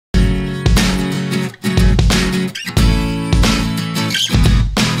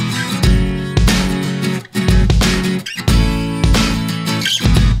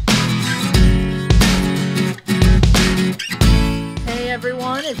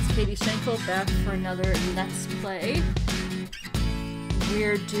it's Katie Schenkel back for another Let's Play.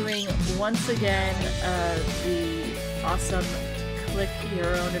 We're doing, once again, the awesome Click Your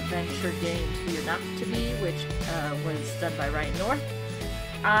Own Adventure game, Who You're Not to Be, which was done by Ryan North.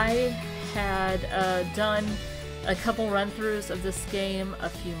 I had done a couple run-throughs of this game a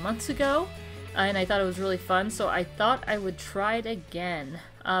few months ago, and I thought it was really fun, so I thought I would try it again.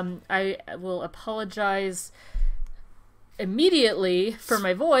 I will apologize immediately for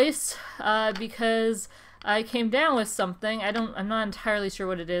my voice, because I came down with something. I'm not entirely sure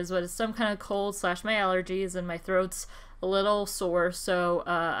what it is, but it's some kind of cold / my allergies, and my throat's a little sore, so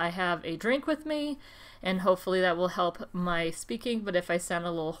I have a drink with me, and hopefully that will help my speaking, but if I sound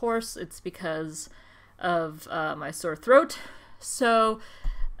a little hoarse, it's because of my sore throat. So,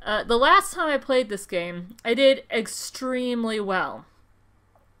 the last time I played this game, I did extremely well.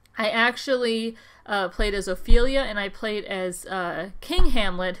 I actually played as Ophelia, and I played as King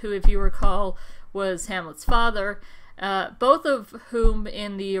Hamlet, who, if you recall, was Hamlet's father, both of whom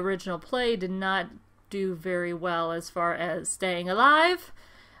in the original play did not do very well as far as staying alive,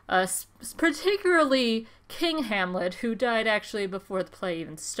 particularly King Hamlet, who died actually before the play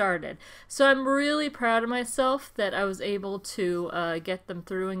even started. So I'm really proud of myself that I was able to get them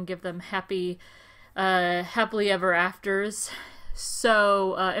through and give them happily ever afters.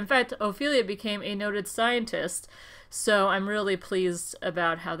 So, in fact, Ophelia became a noted scientist, so I'm really pleased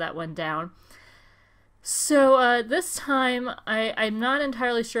about how that went down. So, this time, I'm not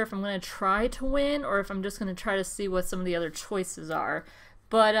entirely sure if I'm going to try to win, or if I'm just going to try to see what some of the other choices are.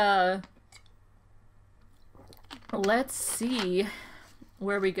 But, let's see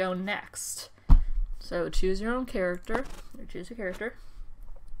where we go next. So, choose your own character, or choose a character.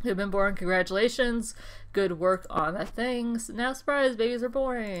 You've been born, congratulations. Good work on the things. Now surprise, babies are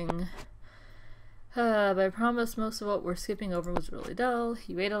boring. But I promise most of what we're skipping over was really dull.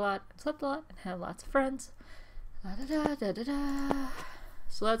 You ate a lot, slept a lot, and had lots of friends. Da da da da da.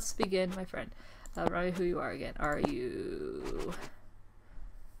 So let's begin, my friend. Remind me who you are again. Are you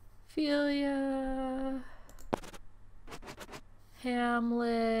Ophelia?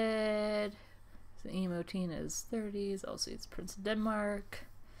 Hamlet? The emo teen is 30s. Also, he's Prince of Denmark.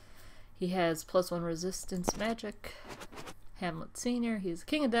 He has +1 resistance magic. Hamlet Senior, he's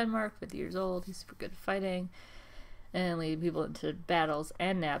King of Denmark, 50 years old. He's super good at fighting and leading people into battles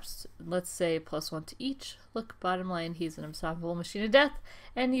and naps. Let's say +1 to each. Look, bottom line, he's an unstoppable machine of death,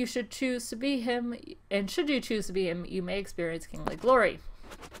 and you should choose to be him. And should you choose to be him, you may experience kingly glory.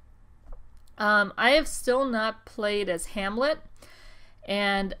 I have still not played as Hamlet,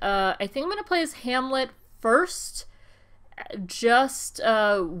 and I think I'm going to play as Hamlet first. Just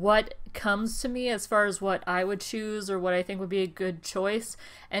what comes to me as far as what I would choose or what I think would be a good choice,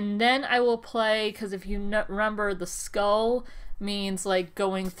 and then I will play, because if you remember, the skull means like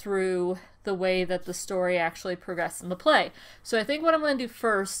going through the way that the story actually progressed in the play. So I think what I'm going to do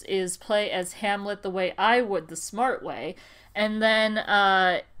first is play as Hamlet the way I would, the smart way, and then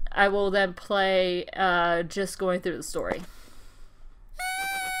I will then play just going through the story.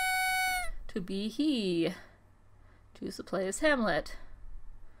 To be he. Choose to play as Hamlet.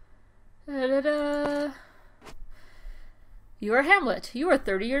 Da, da, da. You are Hamlet. You are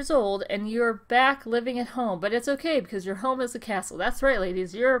 30 years old, and you're back living at home. But it's okay, because your home is a castle. That's right,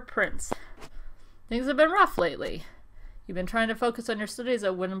 ladies. You're a prince. Things have been rough lately. You've been trying to focus on your studies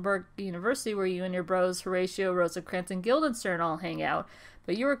at Wittenberg University, where you and your bros Horatio, Rosencrantz, and Guildenstern all hang out.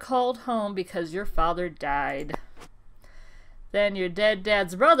 But you were called home because your father died. Then your dead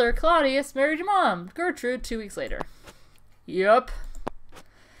dad's brother, Claudius, married your mom, Gertrude, 2 weeks later. Yup.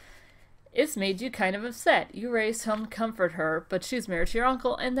 It's made you kind of upset. You raced home to comfort her, but she's married to your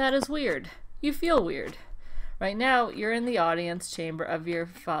uncle, and that is weird. You feel weird. Right now, you're in the audience chamber of your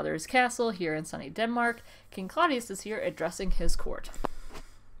father's castle here in sunny Denmark. King Claudius is here addressing his court.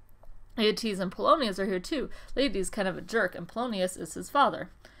 Laertes and Polonius are here too. Laertes kind of a jerk, and Polonius is his father.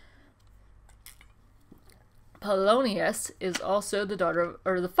 Polonius is also the daughter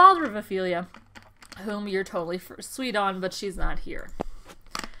or the father of Ophelia, whom you're totally sweet on, but she's not here.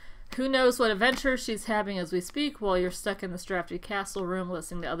 Who knows what adventure she's having as we speak while you're stuck in this drafty castle room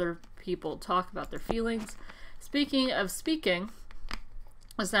listening to other people talk about their feelings. Speaking of speaking,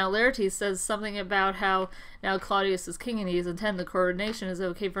 as now Laertes says something about how now Claudius is king and he's intending the coronation is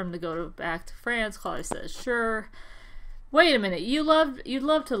okay for him to go back to France. Claudius says, sure. Wait a minute, you'd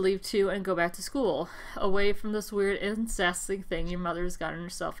love to leave too and go back to school, away from this weird incesting thing your mother's gotten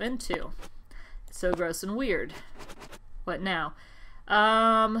herself into. So gross and weird. What now?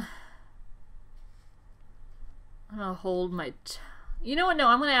 I'm gonna hold my... You know what? No,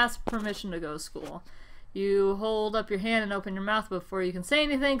 I'm gonna ask permission to go to school. You hold up your hand and open your mouth before you can say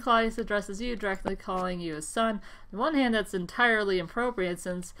anything. Claudius addresses you, directly calling you his son. On the one hand, that's entirely inappropriate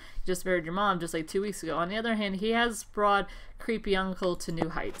since you just married your mom just like 2 weeks ago. On the other hand, he has brought creepy uncle to new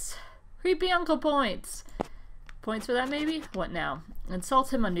heights. Creepy uncle points! Points for that, maybe? What now?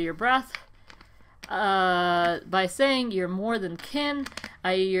 Insult him under your breath. By saying you're more than kin,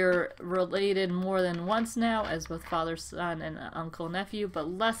 i.e. you're related more than once now, as both father, son, and uncle, nephew, but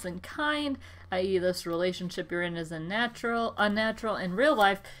less than kind, i.e. this relationship you're in is unnatural. In real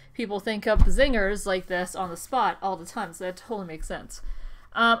life, people think up zingers like this on the spot all the time, so that totally makes sense.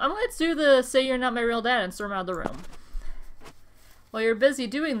 I'm going to do the say you're not my real dad and storm out of the room. While you're busy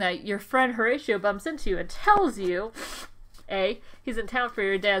doing that, your friend Horatio bumps into you and tells you... A, he's in town for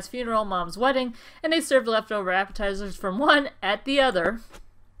your dad's funeral, mom's wedding, and they served leftover appetizers from one at the other.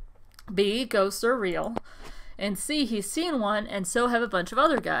 B, ghosts are real. And C, he's seen one, and so have a bunch of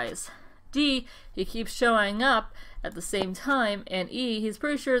other guys. D, he keeps showing up at the same time. And E, he's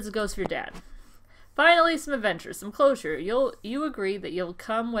pretty sure it's a ghost of your dad. Finally, some adventure, some closure. You agree that you'll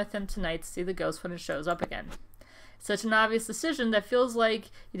come with him tonight to see the ghost when it shows up again. It's such an obvious decision that feels like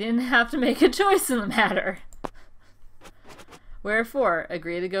you didn't have to make a choice in the matter. Wherefore,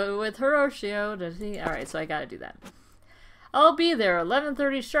 agree to go with Horatio. Alright, so I gotta do that. I'll be there,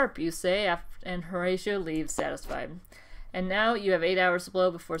 11:30 sharp, you say, and Horatio leaves satisfied. And now you have 8 hours to blow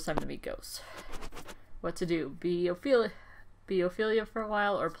before it's time to meet ghosts. What to do? Be Ophelia for a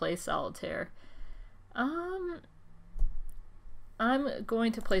while or play solitaire? I'm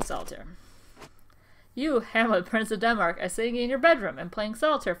going to play solitaire. You, Hamlet, Prince of Denmark, are sitting in your bedroom and playing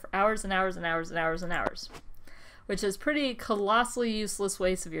solitaire for hours and hours and hours and hours and hours. Which is pretty colossally useless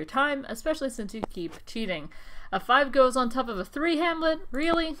waste of your time, especially since you keep cheating. A 5 goes on top of a 3, Hamlet?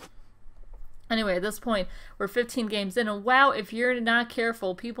 Really? Anyway, at this point, we're 15 games in, and wow, if you're not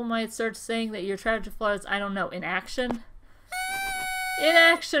careful, people might start saying that your tragic flaws, I don't know, in action? In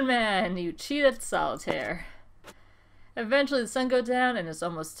action, man! You cheat at solitaire. Eventually, the sun goes down, and it's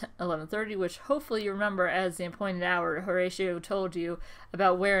almost 11:30, which hopefully you remember as the appointed hour Horatio told you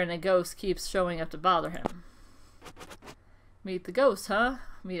about wherein a ghost keeps showing up to bother him. Meet the ghost, huh?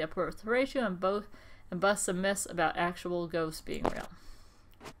 Meet up with Horatio and bust some myths about actual ghosts being real.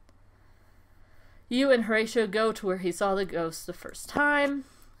 You and Horatio go to where he saw the ghost the first time,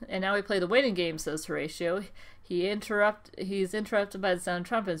 and now we play the waiting game, says Horatio. He's interrupted by the sound of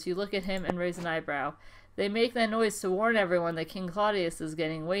trumpets. You look at him and raise an eyebrow. They make that noise to warn everyone that King Claudius is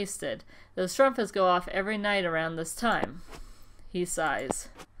getting wasted. Those trumpets go off every night around this time. He sighs.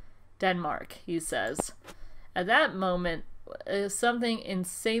 Denmark, he says. At that moment, something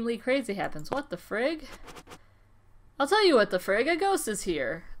insanely crazy happens. What the frig? I'll tell you what the frig, a ghost is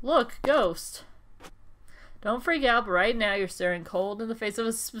here. Look, ghost. Don't freak out, but right now you're staring cold in the face of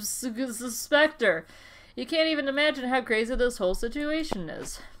a specter. You can't even imagine how crazy this whole situation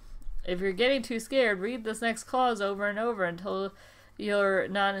is. If you're getting too scared, read this next clause over and over until you're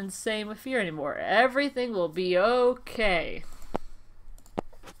not insane with fear anymore. Everything will be okay.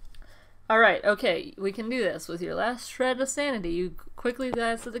 Alright, okay, we can do this. With your last shred of sanity, you quickly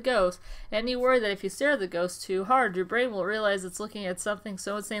glance at the ghost, and you worry that if you stare at the ghost too hard, your brain will realize it's looking at something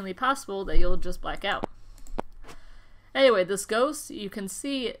so insanely possible that you'll just black out. Anyway, this ghost, you can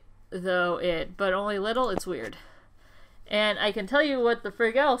see, but only little, it's weird. And I can tell you what the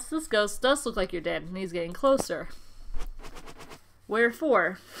frig else, this ghost does look like your dad, and he's getting closer.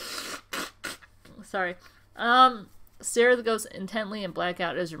 Wherefore? Sorry. Stare at the ghost intently and black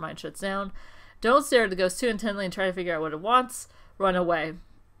out as your mind shuts down. Don't stare at the ghost too intently and try to figure out what it wants. Run away.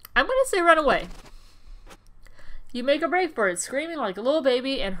 I'm going to say run away. You make a break for it, screaming like a little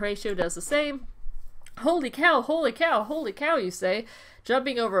baby, and Horatio does the same. Holy cow, holy cow, holy cow, you say,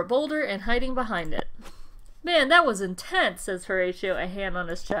 jumping over a boulder and hiding behind it. Man, that was intense, says Horatio, a hand on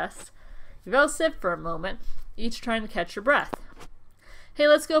his chest. You both sit for a moment, each trying to catch your breath. Hey,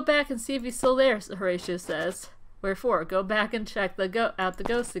 let's go back and see if he's still there, Horatio says. Wherefore, go back and check out the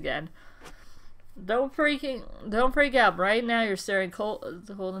ghost again. Don't freak out. Right now you're staring cold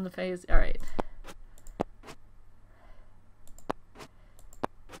in the face. Alright.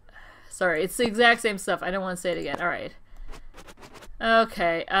 Sorry, it's the exact same stuff. I don't want to say it again. Alright.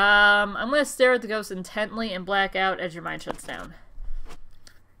 Okay, I'm going to stare at the ghost intently and black out as your mind shuts down.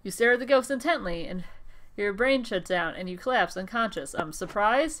 You stare at the ghost intently and your brain shuts down and you collapse unconscious.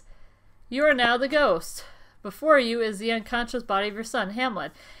 Surprise? You are now the ghost. Before you is the unconscious body of your son,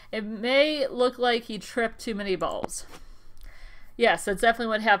 Hamlet. It may look like he tripped too many balls. Yes, that's definitely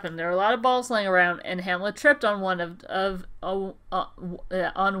what happened. There are a lot of balls laying around, and Hamlet tripped on one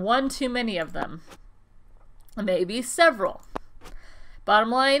too many of them. Maybe several. Bottom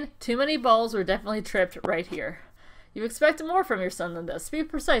line, too many balls were definitely tripped right here. You expected more from your son than this. To be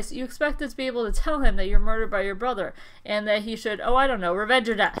precise, you expected to be able to tell him that you're murdered by your brother, and that he should, oh I don't know, revenge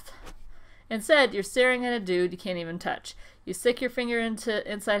your death. Instead, you're staring at a dude you can't even touch. You stick your finger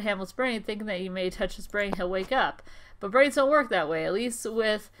inside Hamlet's brain, thinking that you may touch his brain, he'll wake up. But brains don't work that way, at least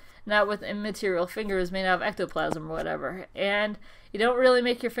not with immaterial fingers made out of ectoplasm or whatever. And you don't really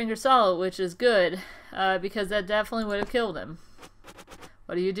make your finger solid, which is good, because that definitely would have killed him.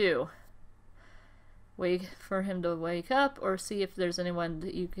 What do? Wait for him to wake up, or see if there's anyone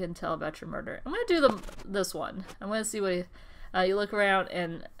that you can tell about your murder. I'm going to do this one. I'm going to see what you look around,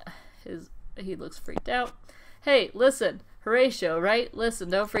 and he looks freaked out. Hey, listen, Horatio, right? Listen,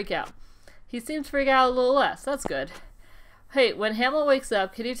 don't freak out. He seems to freak out a little less. That's good. Hey, when Hamlet wakes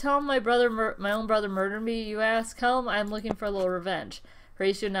up, can you tell him my own brother murdered me, you ask? Tell him I'm looking for a little revenge.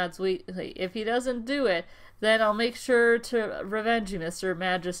 Horatio nods weakly. If he doesn't do it, then I'll make sure to revenge you,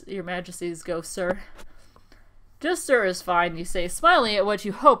 your Majesty's ghost, sir. Just sir is fine, you say, smiling at what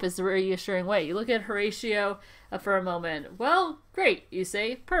you hope is the reassuring way. You look at Horatio for a moment. Well, great, you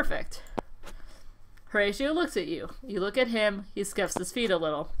say. Perfect. Horatio looks at you. You look at him. He scuffs his feet a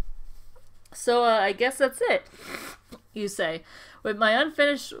little. So, I guess that's it, you say. With my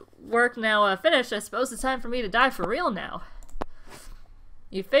unfinished work now finished, I suppose it's time for me to die for real now.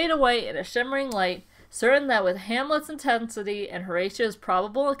 You fade away in a shimmering light, certain that with Hamlet's intensity and Horatio's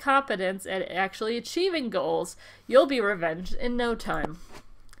probable competence at actually achieving goals, you'll be revenged in no time.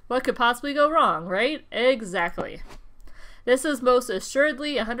 What could possibly go wrong, right? Exactly. This is most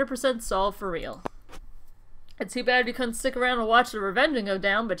assuredly 100% solved for real. It's too bad you couldn't stick around and watch the revenging go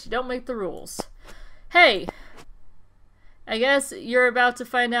down, but you don't make the rules. Hey! I guess you're about to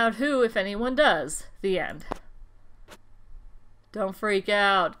find out who, if anyone, does. The end. Don't freak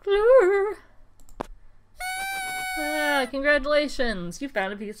out. Ah, congratulations! You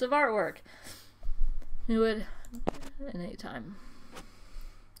found a piece of artwork. Who would at any time.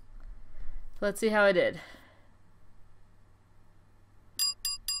 Let's see how I did.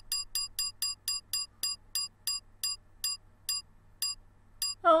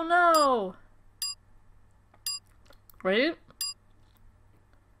 Oh no! Wait.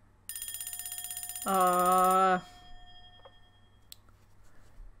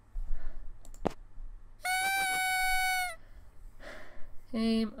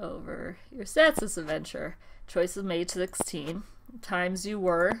 Game over. Your stats this adventure. Choices made to 16. Times you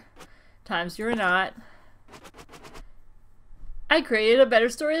were. Times you were not. I created a better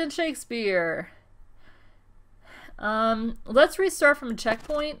story than Shakespeare. Let's restart from a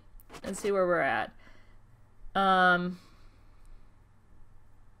checkpoint and see where we're at.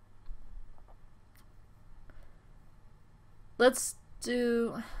 Let's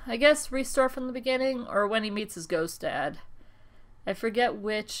do, I guess, restart from the beginning, or when he meets his ghost dad. I forget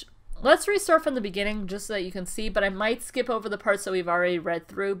which. Let's restart from the beginning just so that you can see, but I might skip over the parts that we've already read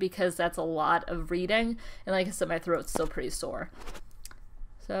through because that's a lot of reading, and like I said, my throat's still pretty sore.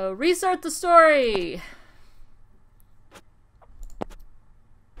 So, restart the story!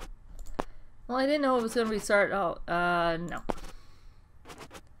 Well, I didn't know it was going to restart. Oh, no.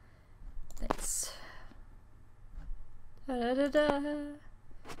 Thanks. Da-da-da-da.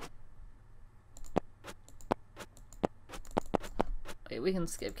 Wait, we can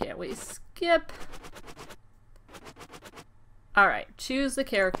skip, can't we? Skip! Alright, choose the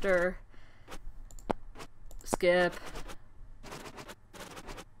character. Skip.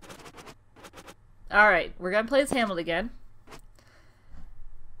 Alright, we're gonna play as Hamlet again.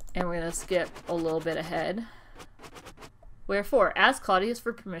 And we're gonna skip a little bit ahead. Wherefore, ask Claudius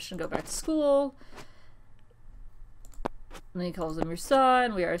for permission to go back to school. And then he calls him your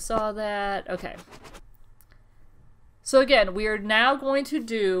son. We already saw that. Okay. So again, we are now going to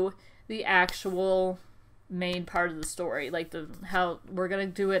do the actual main part of the story. Like how we're gonna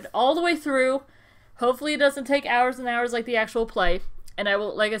do it all the way through. Hopefully it doesn't take hours and hours like the actual play. And I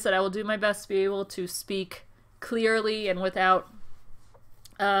will, like I said, I will do my best to be able to speak clearly and without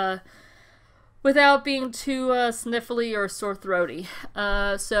being too sniffly or sore throaty.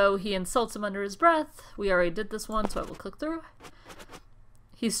 So he insults him under his breath. We already did this one, so I will click through.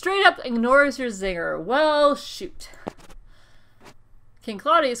 He straight up ignores your zinger. Well, shoot. King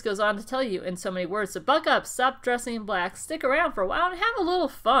Claudius goes on to tell you in so many words to buck up, stop dressing in black, stick around for a while, and have a little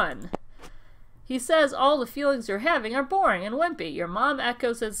fun. He says all the feelings you're having are boring and wimpy. Your mom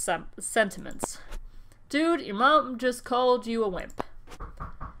echoes his sentiments. Dude, your mom just called you a wimp.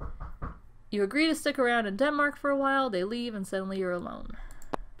 You agree to stick around in Denmark for a while, they leave, and suddenly you're alone.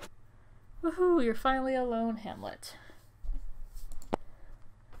 Woohoo, you're finally alone, Hamlet.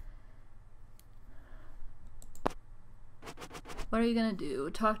 What are you gonna do?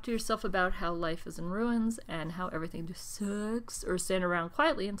 Talk to yourself about how life is in ruins and how everything just sucks, or stand around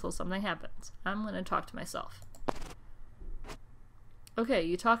quietly until something happens? I'm gonna talk to myself. Okay,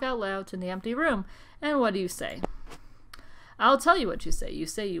 you talk out loud to the empty room, and what do you say? I'll tell you what you say. You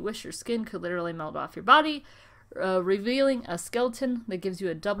say you wish your skin could literally melt off your body, revealing a skeleton that gives you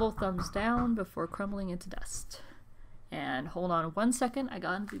a double thumbs down before crumbling into dust. And hold on 1 second, I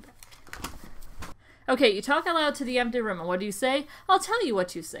gotta be back. Okay, you talk out loud to the empty room, and what do you say? I'll tell you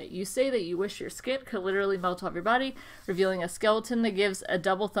what you say. You say that you wish your skin could literally melt off your body, revealing a skeleton that gives a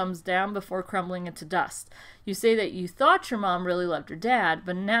double thumbs down before crumbling into dust. You say that you thought your mom really loved her dad,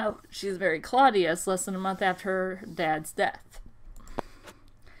 but now she's very Claudius less than a month after her dad's death.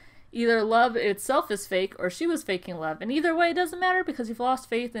 Either love itself is fake, or she was faking love, and either way it doesn't matter because you've lost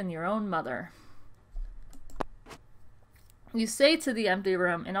faith in your own mother. You say to the empty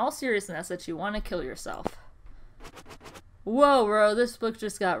room, in all seriousness, that you want to kill yourself. Whoa, bro, this book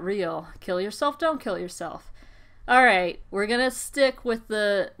just got real. Kill yourself, don't kill yourself. Alright, we're gonna stick with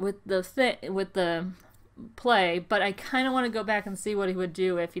the play, but I kind of want to go back and see what he would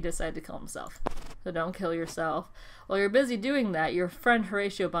do if he decided to kill himself. So don't kill yourself. While you're busy doing that, your friend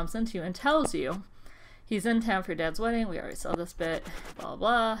Horatio bumps into you and tells you he's in town for your dad's wedding. We already saw this bit. Blah,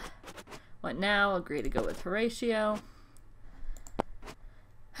 blah. What now? Agree to go with Horatio.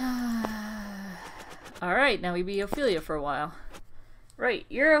 Alright, now we be Ophelia for a while. Right,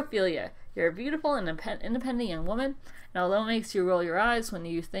 you're Ophelia. You're a beautiful and independent young woman, and although it makes you roll your eyes when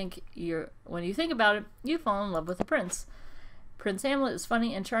you think about it, you fall in love with the prince. Prince Hamlet is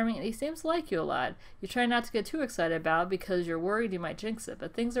funny and charming, and he seems to like you a lot. You try not to get too excited about it because you're worried you might jinx it,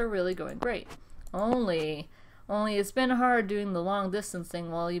 but things are really going great. Only it's been hard doing the long distance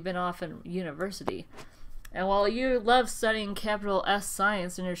thing while you've been off in university. And while you love studying capital S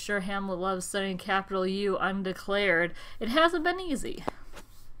science, and you're sure Hamlet loves studying capital U undeclared, it hasn't been easy.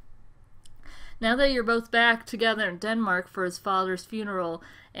 Now that you're both back together in Denmark for his father's funeral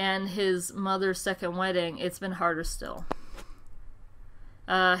and his mother's second wedding, it's been harder still.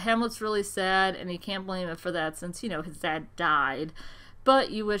 Hamlet's really sad, and you can't blame him for that since, you know, his dad died, but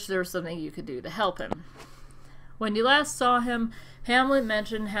you wish there was something you could do to help him. When you last saw him, Hamlet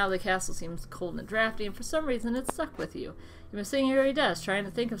mentioned how the castle seems cold and drafty, and for some reason it stuck with you. You've been sitting here at your desk trying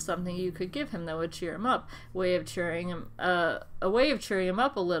to think of something you could give him that would cheer him up, a way of cheering him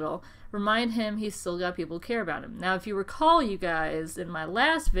up a little, remind him he's still got people who care about him. Now, if you recall, you guys, in my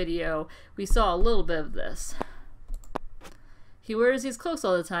last video, we saw a little bit of this. He wears these cloaks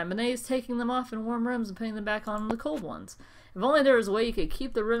all the time, but then he's taking them off in warm rooms and putting them back on in the cold ones. If only there was a way you could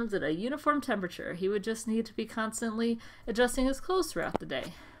keep the rooms at a uniform temperature, he would just need to be constantly adjusting his clothes throughout the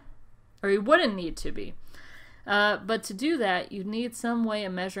day. Or he wouldn't need to be. But to do that, you'd need some way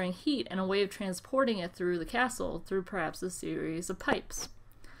of measuring heat and a way of transporting it through the castle through perhaps a series of pipes.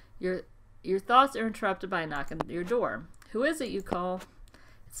 Your thoughts are interrupted by a knock at your door. Who is it, you call?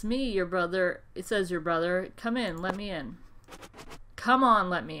 It's me, your brother. It says your brother. Come in, let me in. Come on,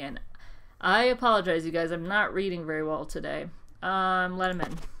 let me in. I apologize, you guys. I'm not reading very well today. Let him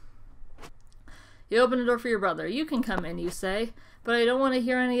in. You open the door for your brother. You can come in, you say. But I don't want to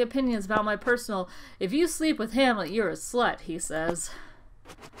hear any opinions about my personal... If you sleep with Hamlet, you're a slut, he says.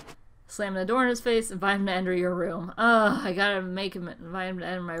 Slam the door in his face, invite him to enter your room. I gotta make him invite him to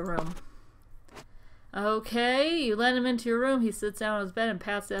enter my room. Okay, you let him into your room. He sits down on his bed and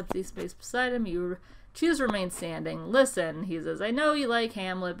pats the empty space beside him. You choose to remain standing. Listen, he says, I know you like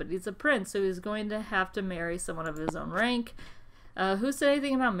Hamlet, but he's a prince, so he's going to have to marry someone of his own rank. Who said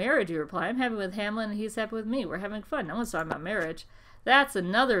anything about marriage, you reply. I'm happy with Hamlet, and he's happy with me. We're having fun. No one's talking about marriage. That's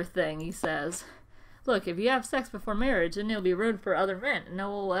another thing, he says. Look, if you have sex before marriage, then you'll be ruined for other men, and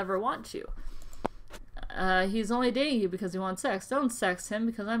no one will ever want you. He's only dating you because he wants sex. Don't sex him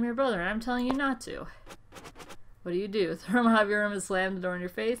because I'm your brother, and I'm telling you not to. What do? Throw him out of your room and slam the door in your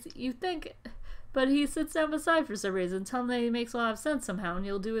face? You think... But he sits down beside for some reason. Tell him that he makes a lot of sense somehow, and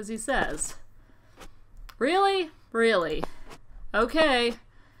you'll do as he says. Really? Really? Okay.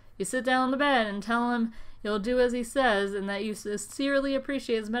 You sit down on the bed and tell him you'll do as he says, and that you sincerely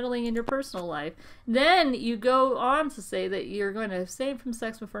appreciate his meddling in your personal life. Then you go on to say that you're going to abstain from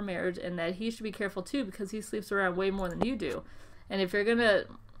sex before marriage, and that he should be careful too because he sleeps around way more than you do. And if you're going to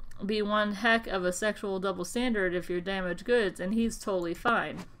be one heck of a sexual double standard if you're damaged goods, and he's totally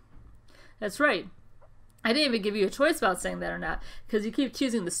fine. That's right. I didn't even give you a choice about saying that or not, because you keep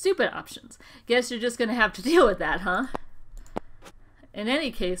choosing the stupid options. Guess you're just going to have to deal with that, huh? In any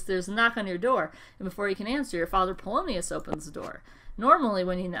case, there's a knock on your door, and before you can answer, your father Polonius opens the door. Normally,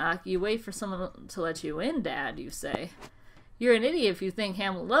 when you knock, you wait for someone to let you in, Dad, you say. You're an idiot if you think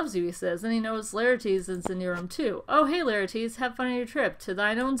Hamlet loves you, he says. Then he knows Laertes is in your room too. Oh, hey, Laertes, have fun on your trip. To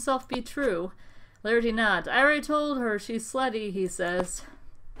thine own self be true. Laertes nods. I already told her she's slutty, he says.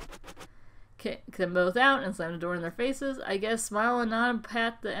 Kick them both out and slam the door in their faces. I guess smile and nod and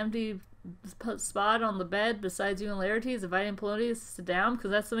pat the empty spot on the bed besides you and Laertes, inviting Polonius to sit down,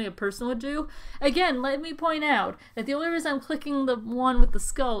 because that's something a person would do. Again, let me point out that the only reason I'm clicking the one with the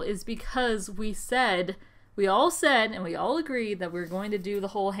skull is because we all said, and we all agreed that we're going to do the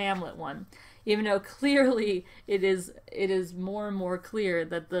whole Hamlet one. Even though clearly it is more and more clear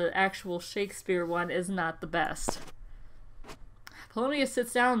that the actual Shakespeare one is not the best. Polonius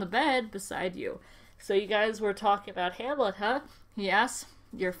sits down on the bed beside you. So you guys were talking about Hamlet, huh? He asks.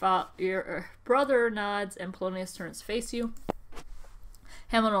 Your brother nods and Polonius turns to face you.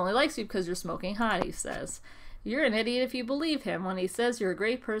 Hamlet only likes you because you're smoking hot, he says. You're an idiot if you believe him when he says you're a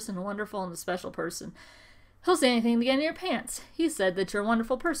great person, wonderful, and a special person. He'll say anything to get in your pants. He said that you're a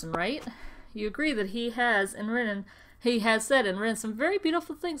wonderful person, right? You agree that he has said and written some very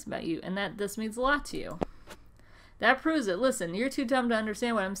beautiful things about you, and that this means a lot to you. That proves it. Listen, you're too dumb to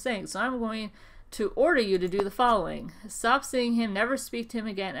understand what I'm saying, so I'm going to order you to do the following. Stop seeing him, never speak to him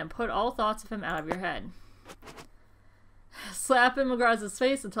again, and put all thoughts of him out of your head. Slap him across his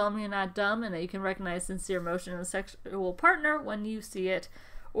face and tell him you're not dumb and that you can recognize sincere emotion in a sexual partner when you see it.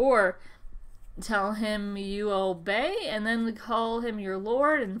 Or tell him you obey and then call him your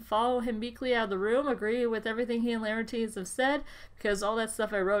lord and follow him meekly out of the room. Agree with everything he and Laertes have said, because all that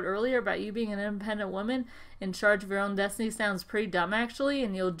stuff I wrote earlier about you being an independent woman in charge of your own destiny sounds pretty dumb actually,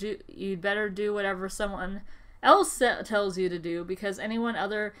 and you'd better do whatever someone else tells you to do, because anyone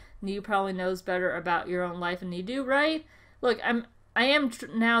other than you probably knows better about your own life than you do, right? Look, I am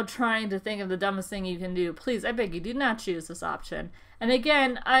now trying to think of the dumbest thing you can do. Please, I beg you, do not choose this option. And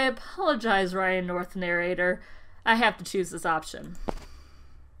again, I apologize, Ryan North narrator. I have to choose this option.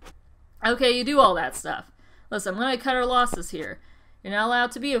 Okay, you do all that stuff. Listen, I'm going to cut our losses here. You're not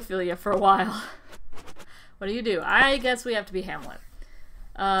allowed to be Ophelia for a while. What do? I guess we have to be Hamlet.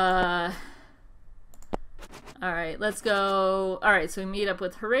 Alright, let's go. Alright, so we meet up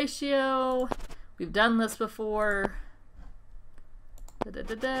with Horatio. We've done this before.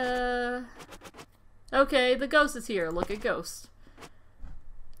 Okay, the ghost is here. Look at Ghost.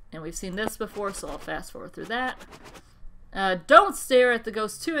 And we've seen this before, so I'll fast forward through that. Don't stare at the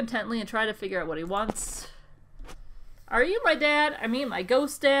ghost too intently and try to figure out what he wants. Are you my dad? I mean my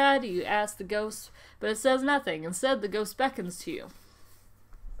ghost dad? You ask the ghost, but it says nothing. Instead, the ghost beckons to you.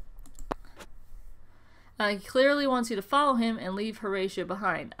 He clearly wants you to follow him and leave Horatio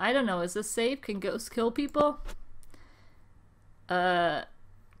behind. I don't know, is this safe? Can ghosts kill people?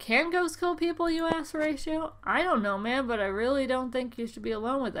 Can ghosts kill people, you ask Horatio? I don't know, man, but I really don't think you should be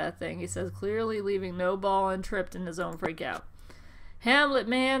alone with that thing, he says, clearly leaving no ball untripped in his own freakout. Hamlet,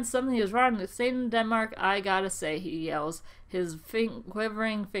 man, something is wrong with Satan in Denmark, I gotta say, he yells, his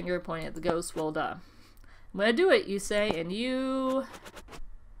quivering finger pointing at the ghost. Well done. I'm gonna do it, you say, and you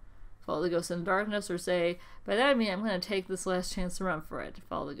follow the ghost in the darkness, or say, by that I mean I'm gonna take this last chance to run for it.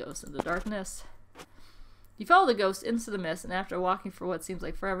 Follow the ghost in the darkness. You follow the ghost into the mist, and after walking for what seems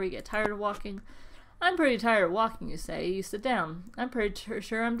like forever, you get tired of walking. I'm pretty tired of walking, you say. You sit down. I'm pretty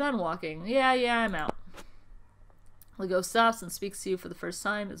sure I'm done walking. Yeah, I'm out. The ghost stops and speaks to you for the first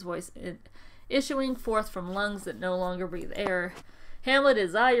time, his voice issuing forth from lungs that no longer breathe air. Hamlet,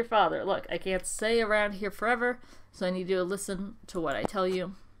 is I your father. Look, I can't stay around here forever, so I need you to listen to what I tell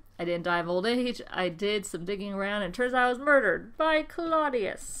you. I didn't die of old age. I did some digging around, and it turns out I was murdered by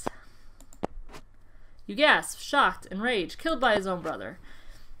Claudius. You gasp, shocked, enraged, killed by his own brother.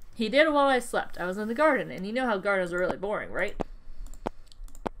 He did it while I slept. I was in the garden, and you know how gardens are really boring, right?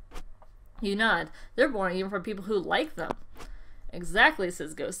 You nod. They're boring even for people who like them. Exactly,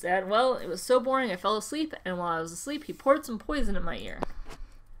 says Ghost Dad. Well, it was so boring I fell asleep, and while I was asleep, he poured some poison in my ear.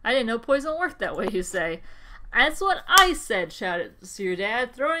 I didn't know poison worked that way, you say. That's what I said, shouted your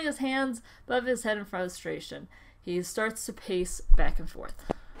dad, throwing his hands above his head in frustration. He starts to pace back and forth.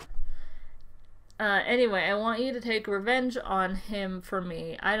 Anyway, I want you to take revenge on him for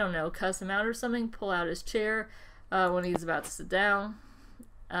me. I don't know, cuss him out or something, pull out his chair when he's about to sit down,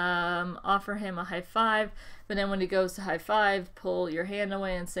 offer him a high five, but then when he goes to high five, pull your hand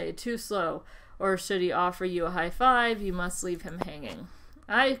away and say, too slow. Or should he offer you a high five, you must leave him hanging.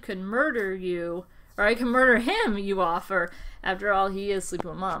 I could murder you, or I can murder him, you offer. After all, he is sleeping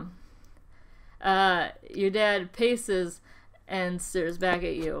with Mom. Your dad paces and stares back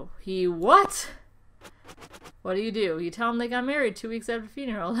at you. He, what? What do? You tell him they got married 2 weeks after the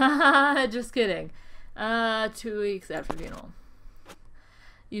funeral. Just kidding. 2 weeks after the funeral.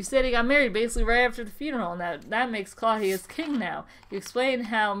 You said he got married basically right after the funeral, and that makes Claudius king now. You explain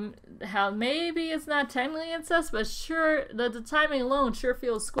how maybe it's not technically incest, but sure, the timing alone sure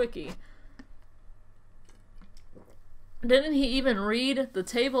feels squicky. Didn't he even read the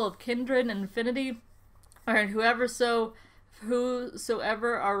table of kindred and affinity, or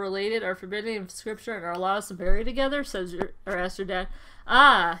whosoever are related are forbidden in Scripture and are allowed to marry together? Asked your dad.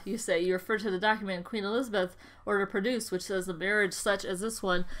 Ah, you say, you refer to the document Queen Elizabeth ordered produced, which says a marriage such as this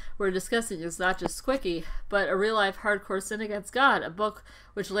one we're discussing is not just squicky, but a real-life hardcore sin against God, a book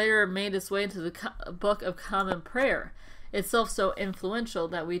which later made its way into the Book of Common Prayer, itself so influential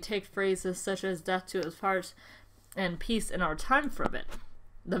that we take phrases such as death to his heart and peace in our time from it.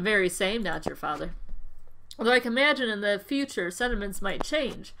 The very same, not your father. Although I can imagine in the future sentiments might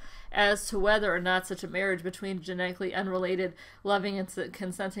change as to whether or not such a marriage between genetically unrelated, loving and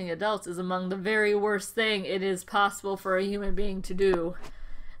consenting adults is among the very worst thing it is possible for a human being to do.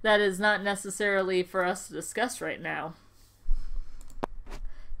 That is not necessarily for us to discuss right now.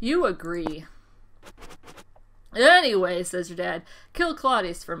 You agree. Anyway, says your dad, kill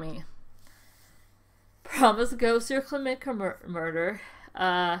Claudius for me. Promise a ghost you'll commit murder.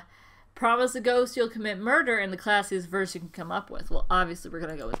 Promise a ghost you'll commit murder in the classiest verse you can come up with. Well, obviously we're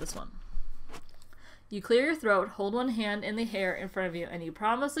going to go with this one. You clear your throat, hold one hand in the hair in front of you, and you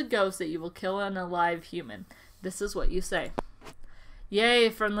promise a ghost that you will kill an alive human. This is what you say. Yea,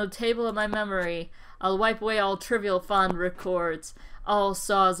 from the table of my memory, I'll wipe away all trivial fond records, all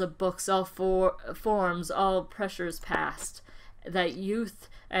saws of books, all forms, all pressures past, that youth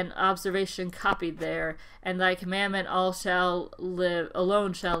and observation copied there, and thy commandment alone shall live,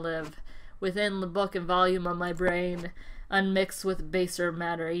 within the book and volume of my brain, unmixed with baser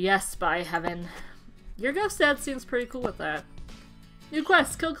matter. Yes, by heaven. Your ghost dad seems pretty cool with that. New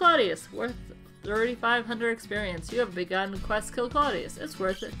quest, kill Claudius, worth 3,500 experience. You have begun quest, kill Claudius. It's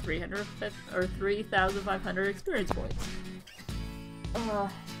worth it 3,500 experience points.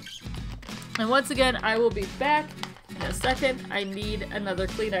 And once again, I will be back in a second. I need another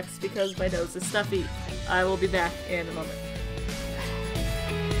Kleenex because my nose is stuffy. I will be back in a moment.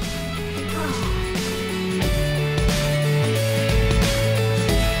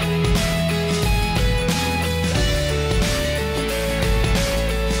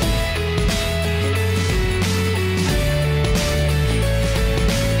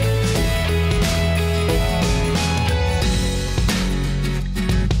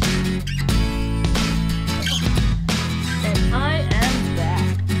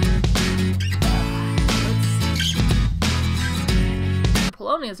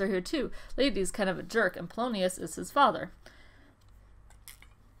 Polonius are here too. Lady's kind of a jerk, and Polonius is his father.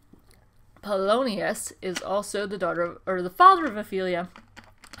 Polonius is also the father of Ophelia,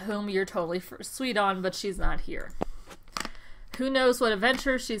 whom you're totally sweet on, but she's not here. Who knows what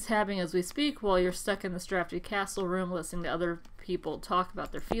adventure she's having as we speak while you're stuck in this drafty castle room listening to other people talk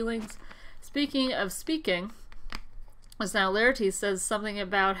about their feelings. Speaking of speaking, as now Laertes says something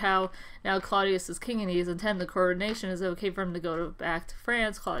about how now Claudius is king and he's intending the coronation is okay for him to go back to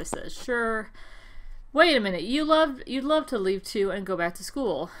France. Claudius says, sure. Wait a minute, you'd love to leave too and go back to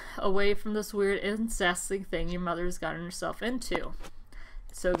school, away from this weird incesting thing your mother's gotten herself into.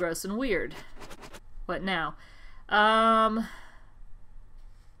 It's so gross and weird. What now? I'm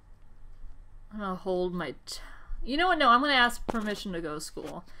gonna hold my... You know what? No, I'm gonna ask permission to go to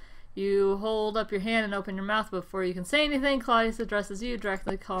school. You hold up your hand and open your mouth before you can say anything. Claudius addresses you,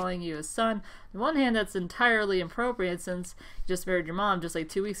 directly calling you his son. On one hand, that's entirely inappropriate since you just married your mom just like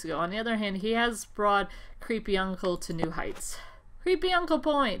 2 weeks ago. On the other hand, he has brought creepy uncle to new heights. Creepy uncle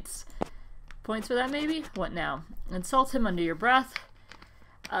points! Points for that, maybe? What now? Insult him under your breath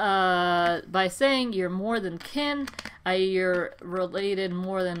by saying you're more than kin, i.e. you're related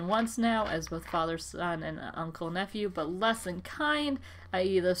more than once now as both father, son, and uncle, nephew, but less than kind,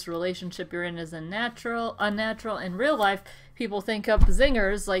 i.e. this relationship you're in is unnatural. In real life, people think up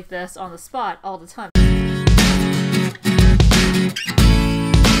zingers like this on the spot all the time.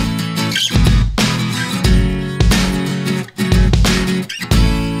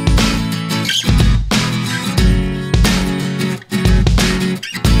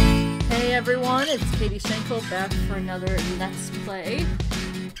 Hey everyone, it's Katie Schenkel back for another Let's Play.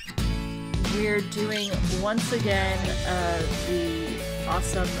 We're doing, once again, the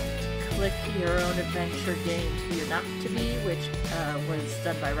awesome Click Your Own Adventure game To Be or Not To Be, which was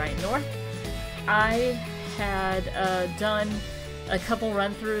done by Ryan North. I had done a couple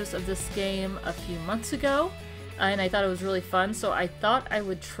run-throughs of this game a few months ago, and I thought it was really fun, so I thought I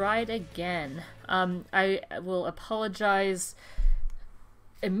would try it again. I will apologize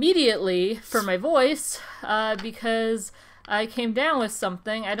immediately for my voice, because I came down with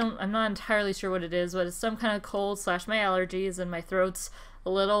something. I'm not entirely sure what it is, but it's some kind of cold / my allergies, and my throat's a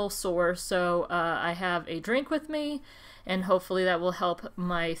little sore, so I have a drink with me, and hopefully that will help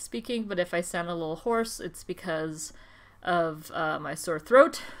my speaking. But if I sound a little hoarse, it's because of my sore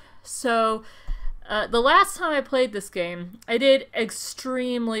throat. So the last time I played this game, I did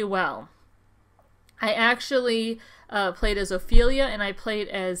extremely well. I actually played as Ophelia, and I played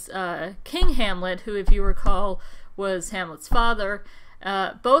as King Hamlet, who, if you recall, was Hamlet's father,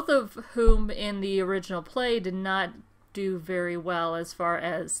 both of whom in the original play did not do very well as far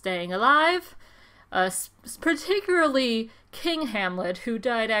as staying alive, particularly King Hamlet, who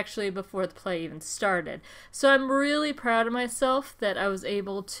died actually before the play even started. So I'm really proud of myself that I was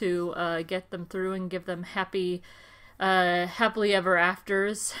able to get them through and give them happily ever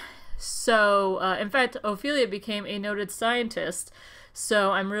afters. So, in fact, Ophelia became a noted scientist,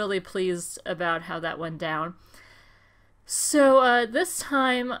 so I'm really pleased about how that went down. So this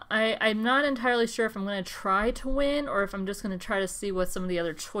time, I'm not entirely sure if I'm going to try to win or if I'm just going to try to see what some of the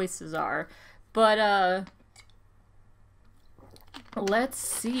other choices are. But let's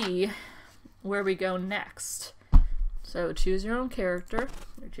see where we go next. So choose your own character,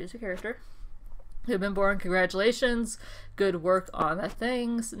 or choose your character. You've been born, congratulations. Good work on the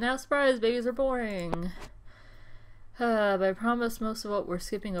things. Now surprise, babies are boring. But I promise most of what we're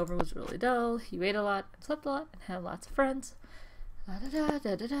skipping over was really dull. You ate a lot, slept a lot, and had lots of friends.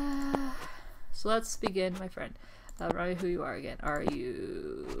 Da-da-da-da-da-da. So let's begin, my friend. Remind me who you are again. Are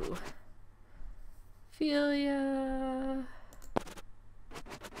you Ophelia?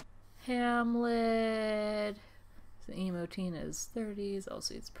 Hamlet? The emo teen is 30s.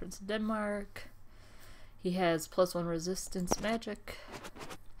 Also, he's Prince of Denmark. He has +1 resistance magic.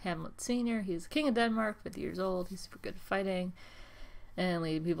 Hamlet Senior, he's King of Denmark, 50 years old, he's super good at fighting and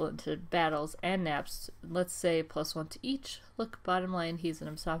leading people into battles and naps. Let's say +1 to each. Look, bottom line, he's an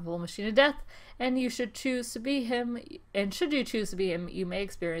unstoppable machine of death, and you should choose to be him, and should you choose to be him, you may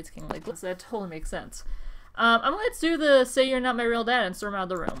experience king-like bliss. That totally makes sense. I'm going to do the say you're not my real dad and storm out of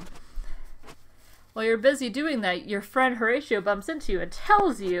the room. While you're busy doing that, your friend Horatio bumps into you and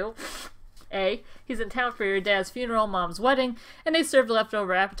tells you A, he's in town for your dad's funeral, mom's wedding, and they serve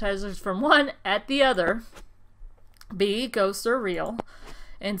leftover appetizers from one at the other. B, ghosts are real.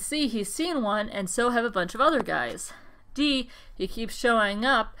 And C, he's seen one, and so have a bunch of other guys. D, he keeps showing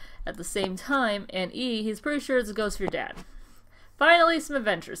up at the same time. And E, he's pretty sure it's a ghost of your dad. Finally, some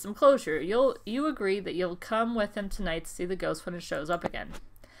adventure, some closure. You agree that you'll come with him tonight to see the ghost when it shows up again.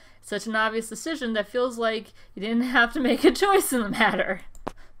 It's such an obvious decision that feels like you didn't have to make a choice in the matter.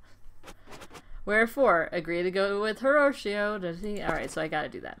 Wherefore, agree to go with Horatio. Alright, so I gotta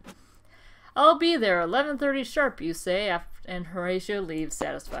do that. I'll be there, 11:30 sharp, you say, and Horatio leaves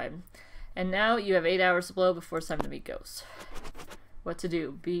satisfied. And now you have 8 hours to blow before it's time to meet ghosts. What to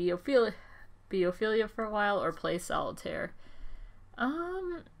do? Be Ophelia for a while or play solitaire?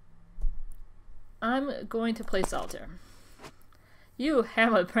 I'm going to play solitaire. You,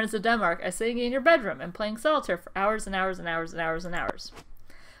 Hamlet, Prince of Denmark, are sitting in your bedroom and playing solitaire for hours and hours and hours and hours and hours.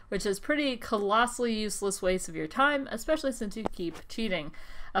 Which is pretty colossally useless waste of your time, especially since you keep cheating.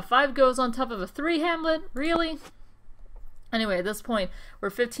 A 5 goes on top of a 3, Hamlet? Really? Anyway, at this point, we're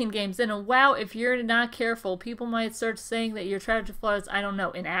 15 games in, and wow, if you're not careful, people might start saying that your tragic flaws, I don't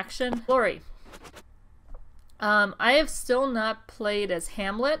know, in action. Glory. I have still not played as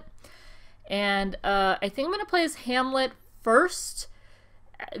Hamlet, and I think I'm going to play as Hamlet first.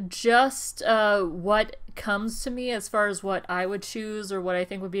 Just what comes to me as far as what I would choose or what I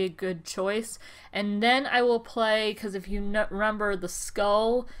think would be a good choice, and then I will play, because if you remember, the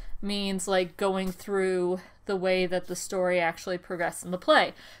skull means like going through the way that the story actually progressed in the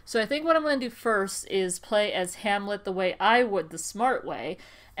play. So I think what I'm going to do first is play as Hamlet the way I would, the smart way,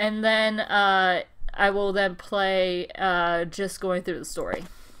 and then I will then play just going through the story.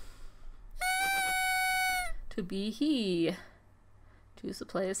 To be he. Choose to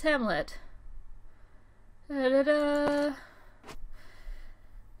play as Hamlet. Da-da-da.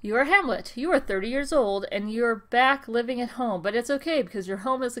 You are Hamlet. You are 30 years old, and you're back living at home. But it's okay, because your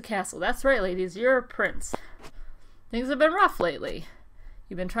home is a castle. That's right, ladies. You're a prince. Things have been rough lately.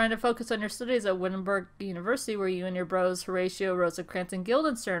 You've been trying to focus on your studies at Wittenberg University, where you and your bros Horatio, Rosencrantz, and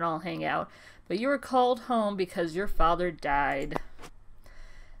Guildenstern all hang out. But you were called home because your father died.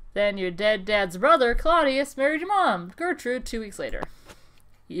 Then your dead dad's brother, Claudius, married your mom, Gertrude, 2 weeks later.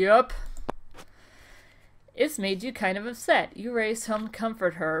 Yup. It's made you kind of upset. You raced home to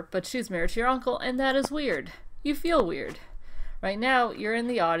comfort her, but she's married to your uncle, and that is weird. You feel weird. Right now, you're in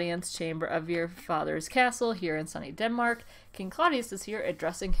the audience chamber of your father's castle here in sunny Denmark. King Claudius is here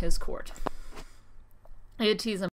addressing his court. You tease him